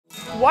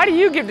Why do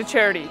you give to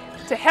charity?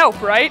 To help,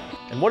 right?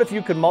 And what if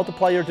you could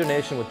multiply your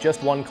donation with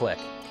just one click?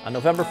 On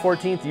November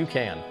 14th, you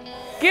can.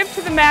 Give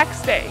to the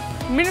Max Day,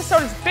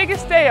 Minnesota's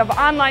biggest day of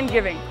online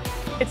giving.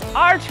 It's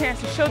our chance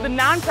to show the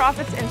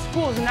nonprofits and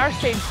schools in our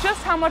state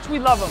just how much we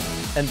love them.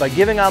 And by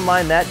giving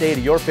online that day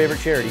to your favorite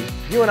charity,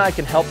 you and I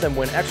can help them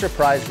win extra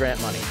prize grant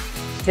money.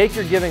 Take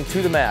your giving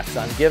to the max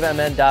on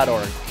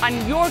givemn.org.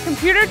 On your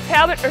computer,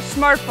 tablet, or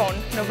smartphone,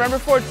 November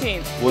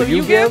 14th. Will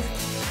you give?